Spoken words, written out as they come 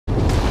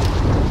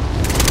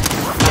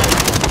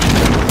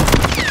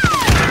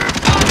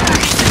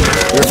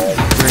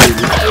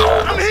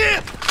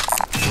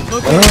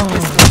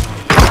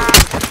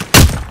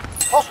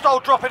Hostile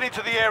dropping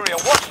into the area.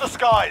 Watch the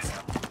skies.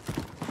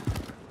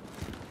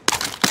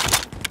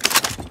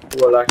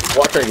 Well, like,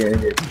 watch again.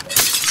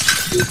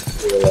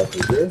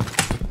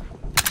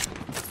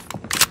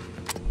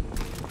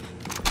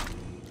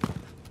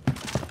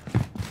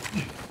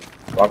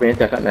 Why ain't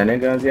that none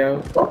guns,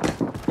 yo?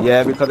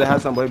 Yeah, because it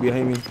has somebody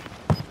behind me.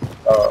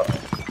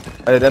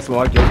 Hey, that's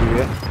one I just do,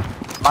 yeah.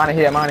 Mine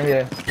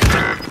here.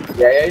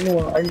 Yeah, you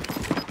know,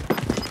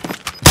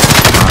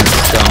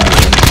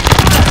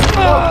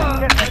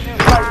 Get to the new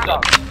safe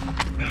zone.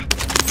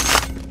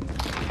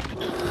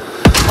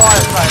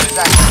 Fire sale is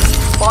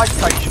active. Buy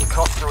station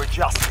costs are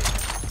adjusted.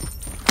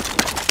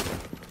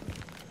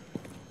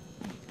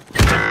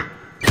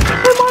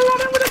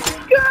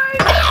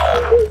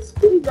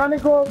 He's gonna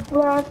go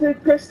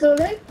plastic crystal,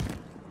 eh?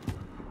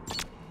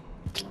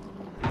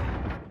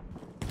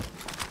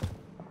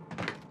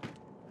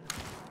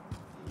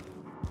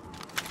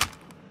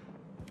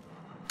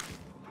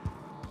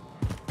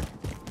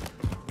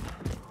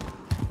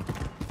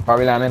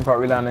 Probably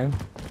landing.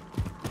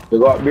 You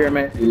got beer,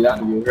 man. You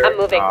landing, I'm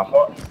moving.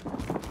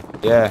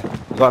 Yeah,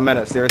 got a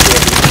minute, seriously.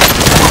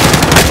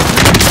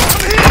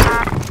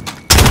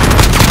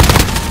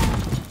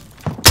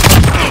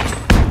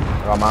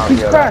 I'm out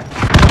here.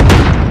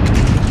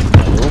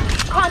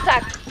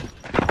 Contact.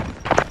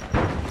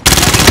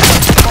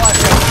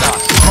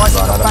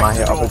 Got another man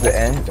here opposite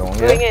end. Don't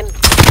Moving hear. in.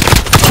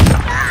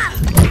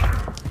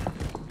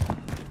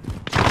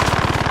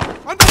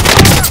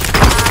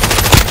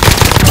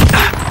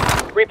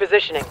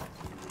 Repositioning.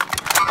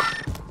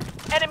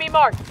 Enemy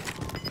marked.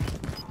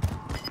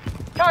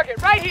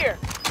 Target right here.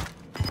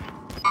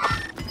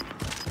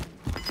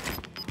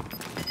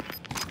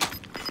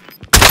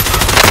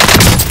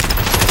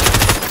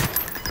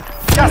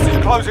 Gas is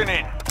closing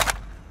in.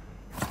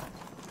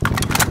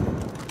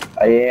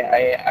 I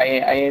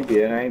ain't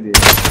there.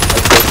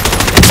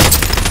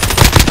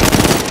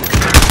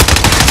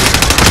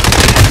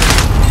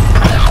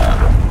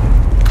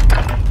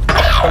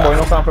 Come on,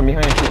 no sound from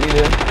behind. Shoot me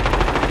there.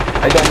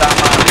 I done that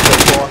man.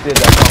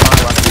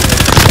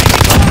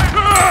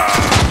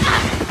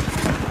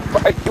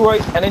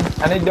 Right,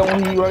 and it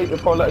don't he right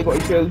before like got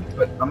killed.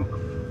 But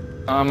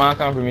man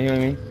come from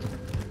behind me.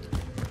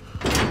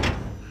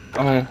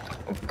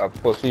 A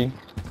pussy.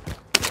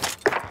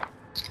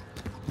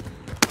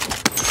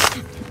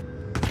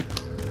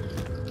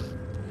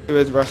 He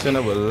was rushing, I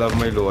would love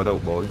my load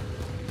out, boy.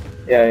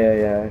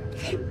 Yeah.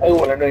 I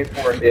wanna know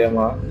for there,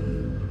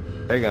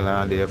 man. I got an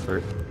idea for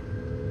it.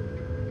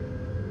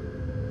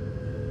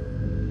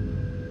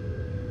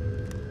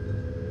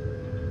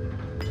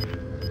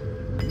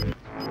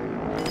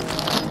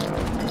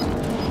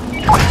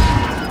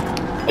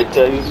 I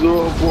tell you,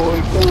 little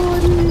boy,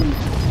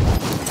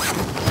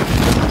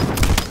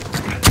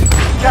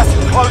 Gas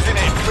is closing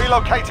in.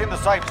 Relocating the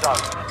safe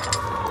zone.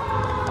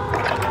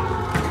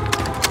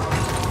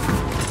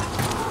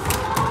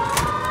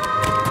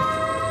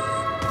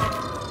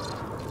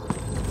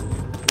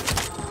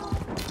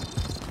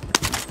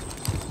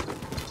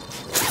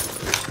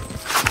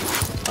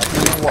 I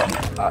don't know what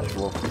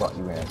actual fuck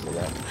you answer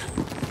that.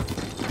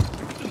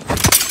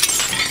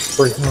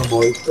 First one,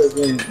 boys.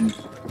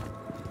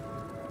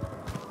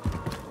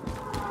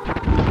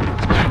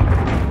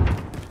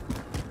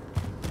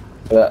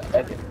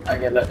 I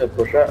can let it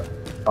push up.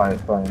 Fine.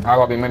 I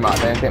gotta be my Mark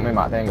 10, take my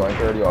Mark 10 going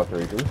 30 or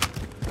 32.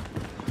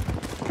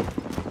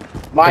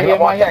 My here,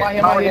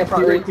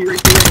 Three.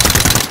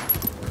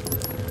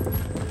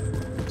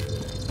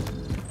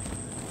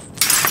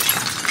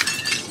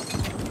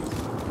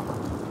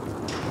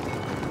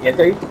 Yeah,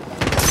 3.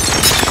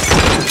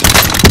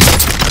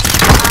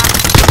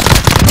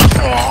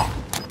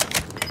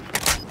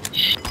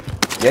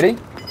 Get it?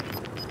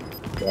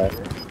 Right.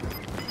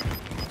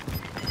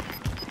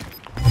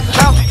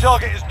 Bounty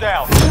target is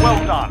down.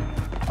 Well done.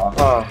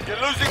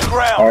 You're losing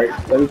ground.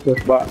 Alright, let me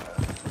push back.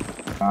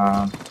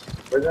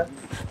 Where's that?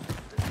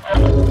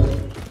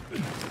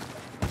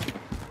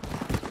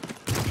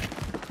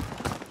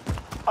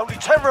 Only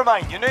 10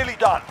 remain. You're nearly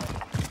done.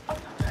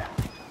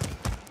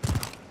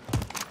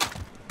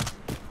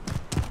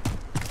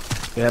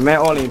 Yeah, man,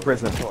 all in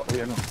prison. Oh,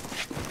 yeah, no.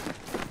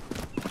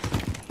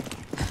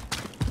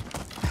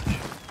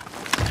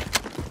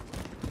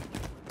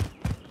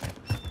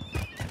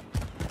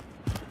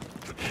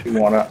 You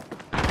wanna?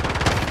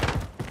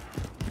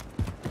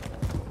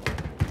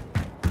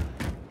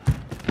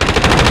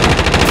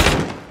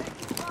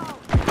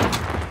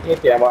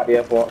 Yeah, I'm out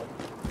there for.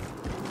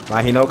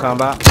 Man, he no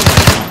combat.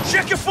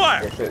 Check your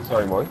fire. Oh shit,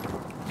 sorry boy.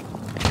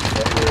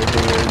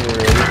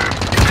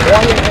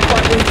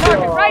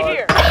 Target right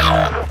here.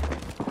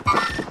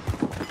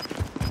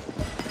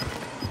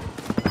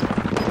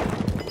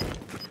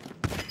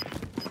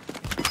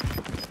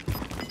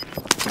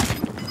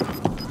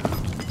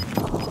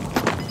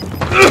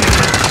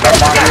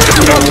 Targets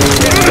remain.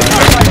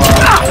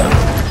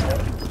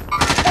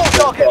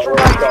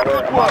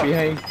 Good work.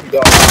 Behind.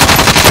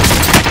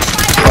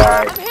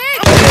 I'm hit.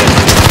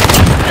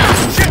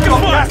 Check your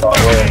gas.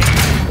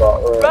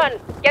 Run.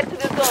 Get to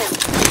the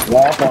zone.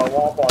 Walk on.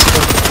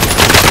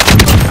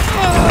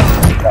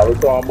 That was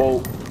talking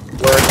about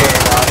working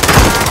on.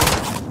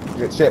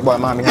 Get shit, boy,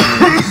 mommy. I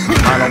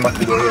know about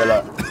to go here,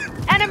 like.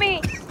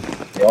 Enemy!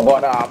 You're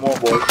going to ammo,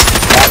 boy.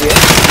 Not yet.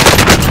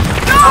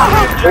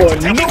 Objective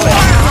taking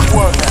excellent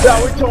work. That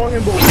we told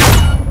him, boy.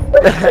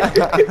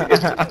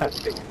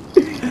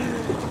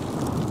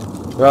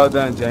 Well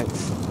done,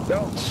 Jenks.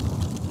 No,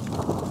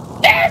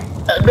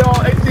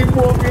 I see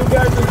more of you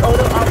guys is out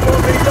of ammo,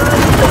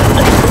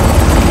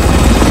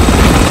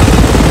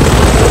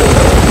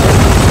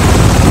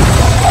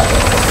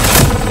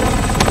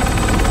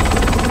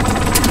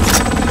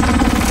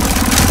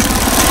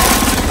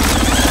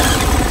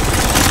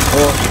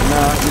 Oh,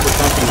 nah, you the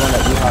company one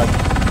that you had.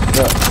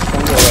 Look,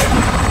 come here, look.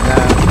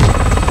 Nah.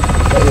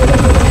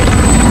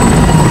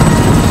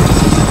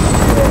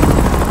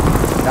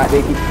 That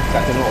they keep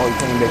catching all you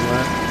coming big,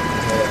 man.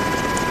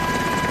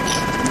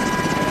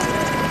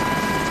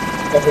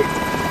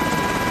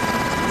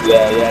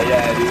 Yeah.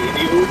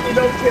 You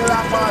don't kill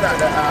that man at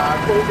the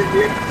COVID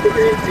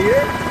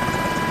here.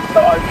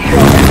 Oh,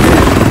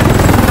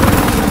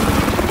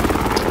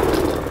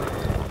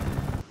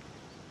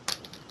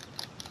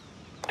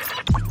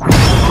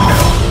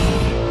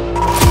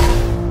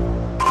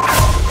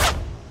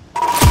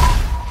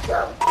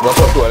 Rock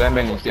up to a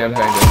lemon, you see what I'm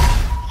saying?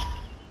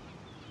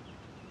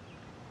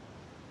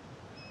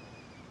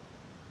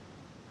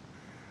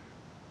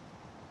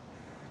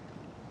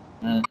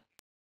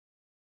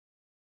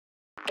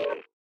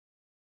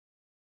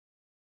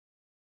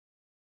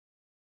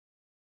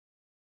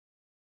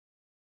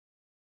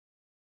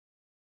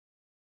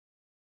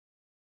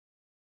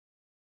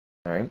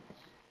 Alright.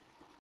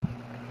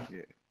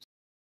 Yeah.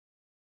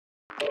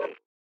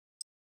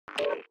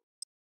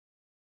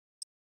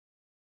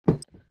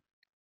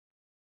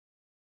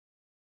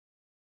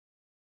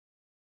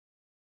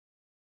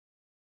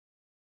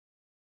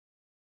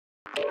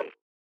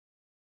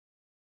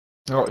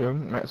 Oh, yeah,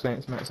 makes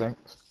sense.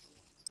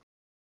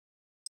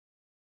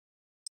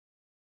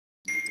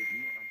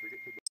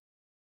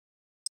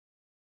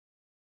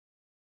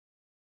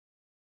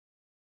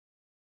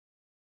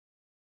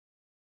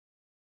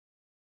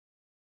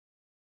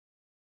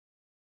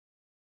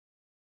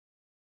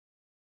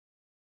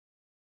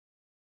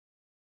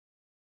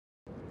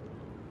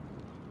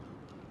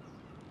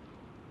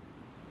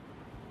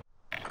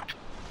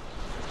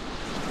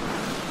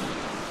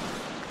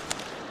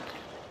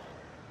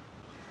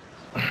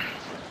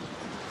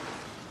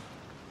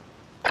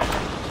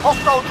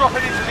 Hostile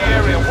dropping into the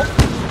area.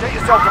 Get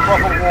yourself a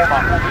proper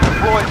warm-up. We'll be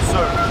deployed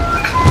soon.